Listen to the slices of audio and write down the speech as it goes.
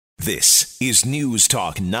This is News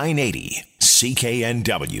Talk 980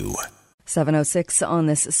 CKNW. 7:06 on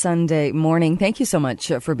this Sunday morning. Thank you so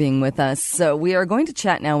much for being with us. We are going to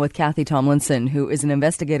chat now with Kathy Tomlinson, who is an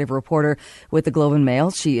investigative reporter with the Globe and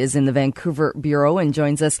Mail. She is in the Vancouver Bureau and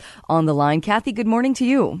joins us on the line. Kathy, good morning to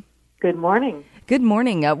you. Good morning. Good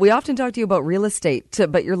morning. We often talk to you about real estate,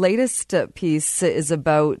 but your latest piece is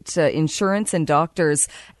about insurance and doctors,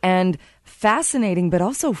 and fascinating but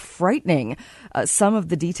also frightening, some of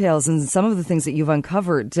the details and some of the things that you've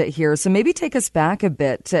uncovered here. So maybe take us back a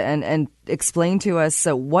bit and explain to us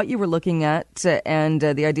what you were looking at and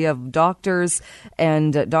the idea of doctors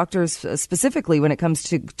and doctors specifically when it comes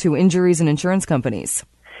to injuries and insurance companies.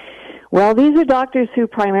 Well, these are doctors who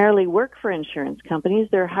primarily work for insurance companies.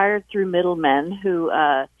 They're hired through middlemen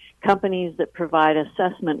companies that provide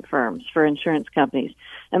assessment firms for insurance companies.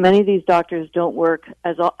 And many of these doctors don't work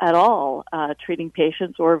at all treating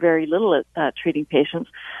patients, or very little at treating patients.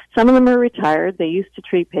 Some of them are retired. They used to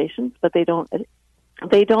treat patients, but they don't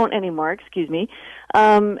anymore,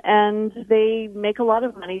 and they make a lot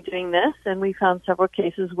of money doing this. And we found several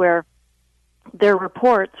cases where their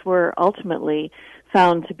reports were ultimately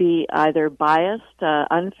found to be either biased,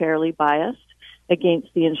 unfairly biased against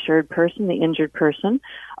the insured person, the injured person,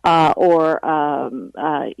 or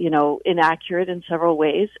inaccurate in several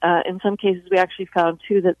ways. In some cases, we actually found,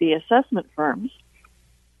 too, that the assessment firms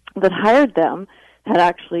that hired them had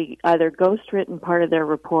actually either ghostwritten part of their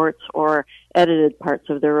reports or edited parts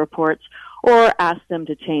of their reports, or asked them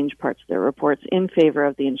to change parts of their reports in favor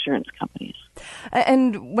of the insurance companies.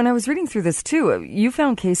 And when I was reading through this, too, you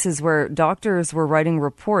found cases where doctors were writing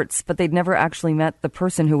reports, but they'd never actually met the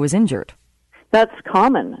person who was injured. That's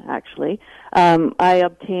common, actually. I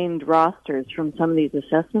obtained rosters from some of these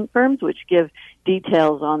assessment firms, which give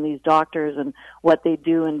details on these doctors and what they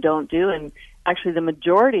do and don't do. And actually, the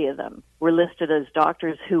majority of them were listed as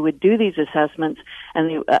doctors who would do these assessments, and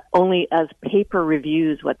they, only as paper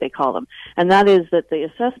reviews, what they call them. And that is that the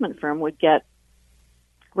assessment firm would get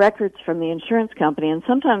records from the insurance company, and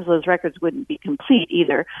sometimes those records wouldn't be complete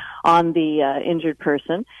either on the injured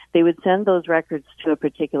person. They would send those records to a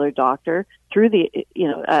particular doctor through the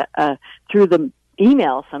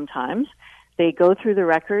email. Sometimes they go through the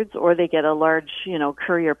records, or they get a large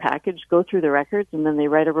courier package, go through the records, and then they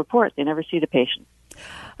write a report. They never see the patient.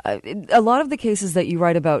 A lot of the cases that you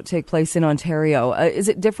write about take place in Ontario. Is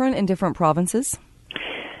it different in different provinces?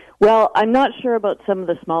 Well, I'm not sure about some of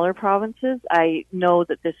the smaller provinces. I know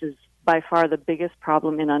that this is by far the biggest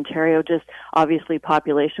problem in Ontario, just obviously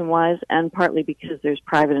population-wise, and partly because there's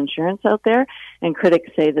private insurance out there. And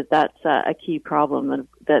critics say that that's a key problem,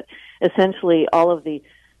 that essentially all of the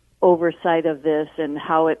oversight of this and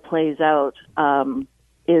how it plays out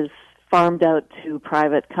is farmed out to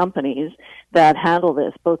private companies that handle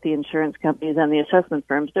this, both the insurance companies and the assessment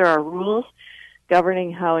firms. There are rules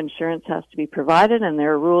governing how insurance has to be provided, and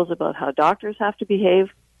there are rules about how doctors have to behave.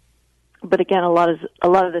 But again, a lot of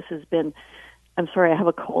this has been, I'm sorry, I have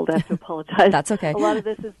a cold, I have to apologize. That's okay. A lot of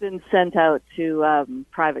this has been sent out to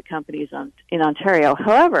private companies in Ontario.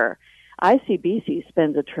 However, ICBC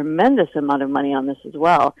spends a tremendous amount of money on this as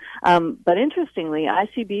well. But interestingly,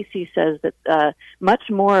 ICBC says that much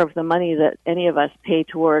more of the money that any of us pay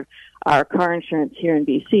toward our car insurance here in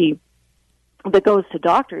BC that goes to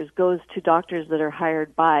doctors that are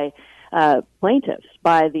hired by plaintiffs,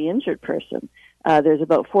 by the injured person. There's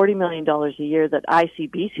about $40 million a year that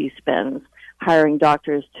ICBC spends hiring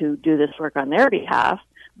doctors to do this work on their behalf,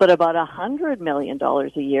 but about $100 million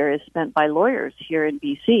a year is spent by lawyers here in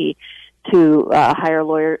BC to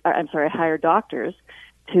hire doctors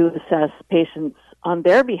to assess patients on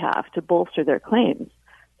their behalf to bolster their claims.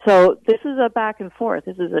 So this is a back and forth.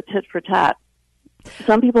 This is a tit for tat.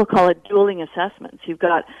 Some people call it dueling assessments. You've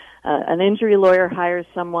got an injury lawyer hires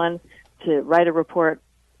someone to write a report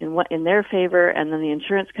in their favor, and then the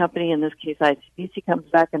insurance company, in this case ICBC, comes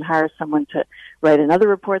back and hires someone to write another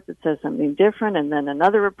report that says something different, and then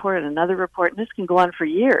another report, and this can go on for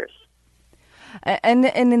years. And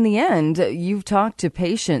in the end, you've talked to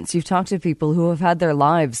patients, you've talked to people who have had their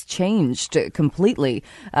lives changed completely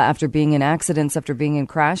after being in accidents, after being in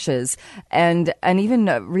crashes, and even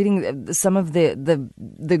reading some of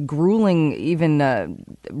the grueling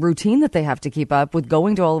routine that they have to keep up with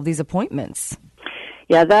going to all of these appointments.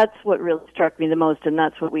 Yeah, that's what really struck me the most, and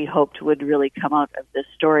that's what we hoped would really come out of this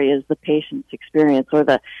story, is the patient's experience, or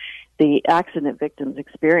the accident victim's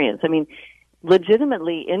experience. I mean,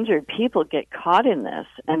 legitimately injured people get caught in this,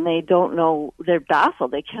 and they don't know, they're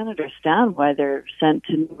baffled. They can't understand why they're sent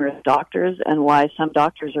to numerous doctors and why some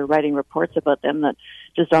doctors are writing reports about them that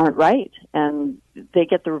just aren't right. And they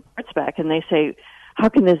get the reports back and they say, how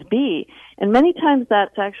can this be? And many times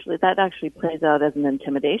that actually plays out as an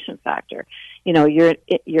intimidation factor. You know, you're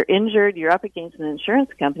injured, you're up against an insurance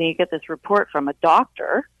company, you get this report from a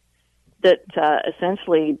doctor that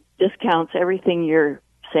essentially discounts everything you're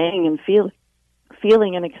saying and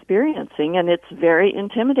feeling and experiencing, and it's very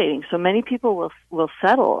intimidating. So many people will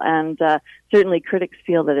settle, and certainly critics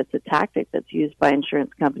feel that it's a tactic that's used by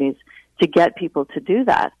insurance companies to get people to do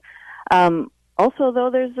that. Also, though,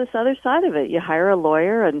 there's this other side of it. You hire a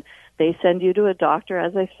lawyer, and they send you to a doctor,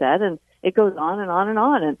 as I said, and it goes on and on and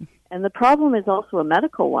on. And the problem is also a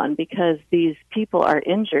medical one, because these people are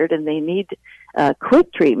injured and they need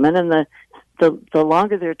quick treatment, and the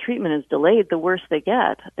longer their treatment is delayed, the worse they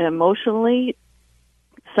get. Emotionally,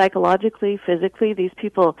 psychologically, physically, these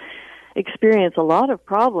people experience a lot of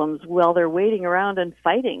problems while they're waiting around and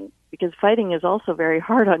fighting, because fighting is also very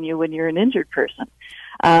hard on you when you're an injured person.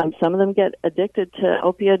 Some of them get addicted to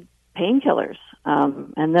opioid painkillers,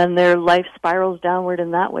 and then their life spirals downward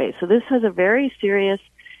in that way. So this has a very serious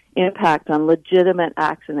impact on legitimate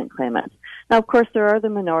accident claimants. Now, of course, there are the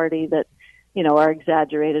minority that, you know, are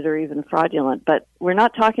exaggerated or even fraudulent, but we're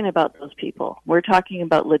not talking about those people. We're talking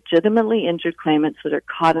about legitimately injured claimants that are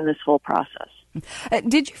caught in this whole process.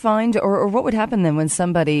 Did you find, or what would happen then when if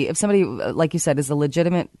somebody, like you said, is a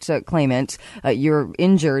legitimate claimant, you're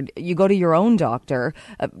injured, you go to your own doctor,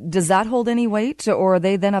 does that hold any weight, or are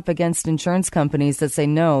they then up against insurance companies that say,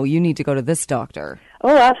 no, you need to go to this doctor?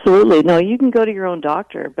 Oh, absolutely. No, you can go to your own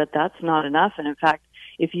doctor, but that's not enough. And in fact,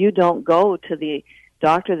 if you don't go to the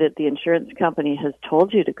doctor that the insurance company has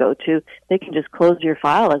told you to go to, they can just close your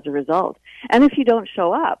file as a result. And if you don't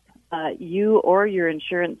show up, you or your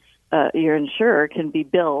insurer can be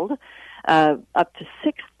billed up to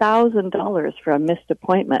 $6,000 for a missed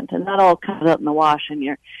appointment, and that all comes out in the wash in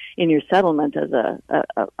your settlement as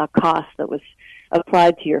a cost that was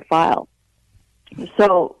applied to your file.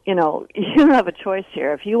 So, you know, you don't have a choice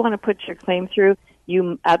here. If you want to put your claim through,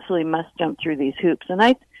 you absolutely must jump through these hoops. And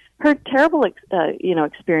I heard terrible,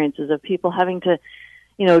 experiences of people having to,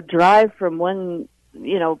 drive from one,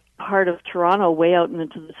 part of Toronto way out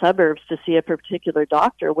into the suburbs to see a particular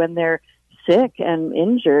doctor when they're sick and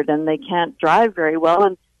injured and they can't drive very well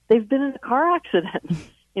and they've been in a car accident,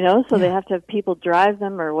 so they have to have people drive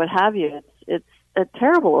them or what have you. It's a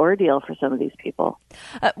terrible ordeal for some of these people.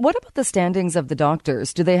 What about the standings of the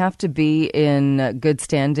doctors? Do they have to be in good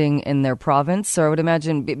standing in their province? Or I would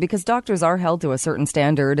imagine, because doctors are held to a certain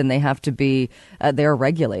standard and they have to be, they're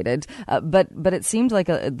regulated. But it seemed like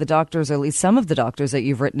the doctors, or at least some of the doctors that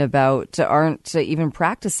you've written about, aren't even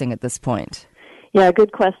practicing at this point. Yeah,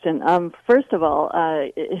 good question. First of all,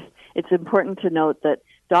 it's important to note that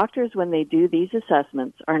doctors, when they do these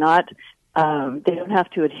assessments, are not they don't have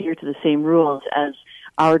to adhere to the same rules as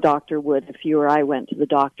our doctor would if you or I went to the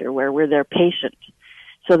doctor, where we're their patient.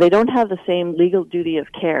 So they don't have the same legal duty of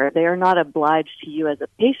care. They are not obliged to you as a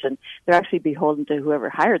patient. They're actually beholden to whoever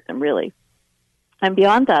hired them, really. And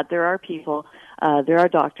beyond that, there are people, there are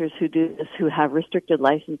doctors who do this who have restricted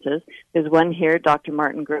licenses. There's one here, Dr.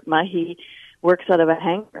 Martin Gripma. He works out of a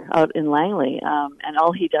hangar out in Langley, and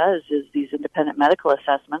all he does is these independent medical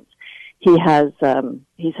assessments. He has,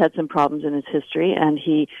 he's had some problems in his history, and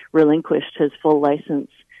he relinquished his full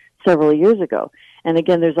license several years ago. And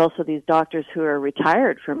again, there's also these doctors who are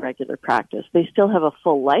retired from regular practice. They still have a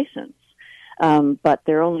full license, but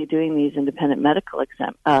they're only doing these independent medical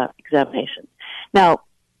examinations. Now,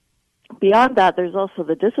 beyond that, there's also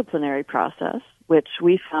the disciplinary process, which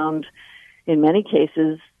we found in many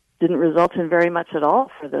cases didn't result in very much at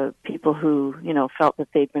all for the people who, felt that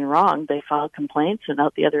they'd been wrong. They filed complaints, and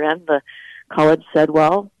out the other end, the college said,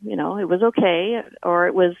 well, it was okay, or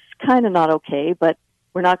it was kind of not okay, but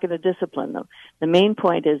we're not going to discipline them. The main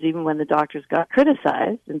point is, even when the doctors got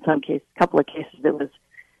criticized, in some cases, a couple of cases, there was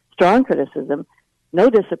strong criticism,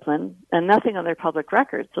 no discipline, and nothing on their public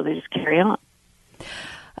record, so they just carry on.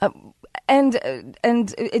 And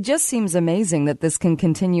it just seems amazing that this can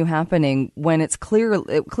continue happening when it's clear,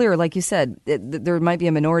 like you said, there might be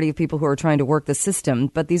a minority of people who are trying to work the system,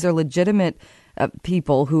 but these are legitimate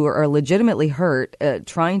people who are legitimately hurt,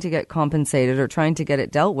 trying to get compensated or trying to get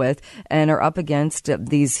it dealt with, and are up against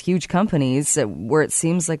these huge companies where it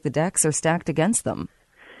seems like the decks are stacked against them.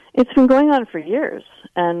 It's been going on for years,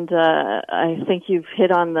 and I think you've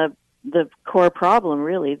hit on the core problem,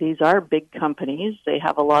 really. These are big companies. They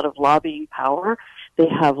have a lot of lobbying power. They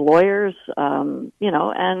have lawyers, and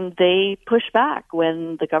they push back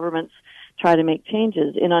when the governments try to make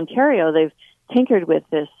changes. In Ontario, they've tinkered with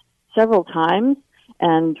this several times,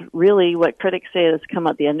 and really what critics say has come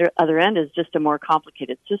out the other end is just a more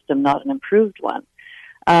complicated system, not an improved one.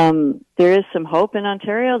 There is some hope in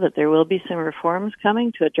Ontario that there will be some reforms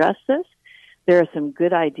coming to address this. There are some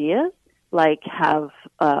good ideas, like have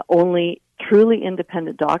only truly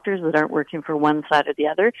independent doctors that aren't working for one side or the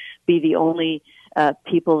other be the only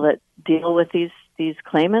people that deal with these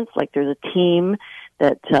claimants. Like there's a team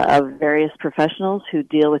that of various professionals who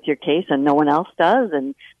deal with your case and no one else does,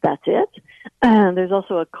 and that's it. There's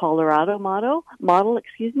also a Colorado model,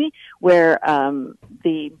 where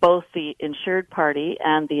both the insured party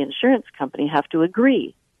and the insurance company have to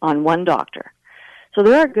agree on one doctor. So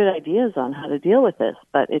there are good ideas on how to deal with this,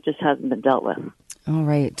 but it just hasn't been dealt with. All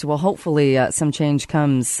right. Well, hopefully some change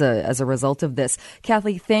comes as a result of this.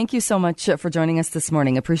 Kathy, thank you so much for joining us this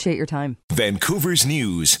morning. Appreciate your time. Vancouver's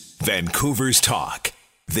News, Vancouver's Talk.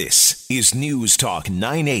 This is News Talk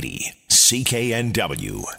 980, CKNW.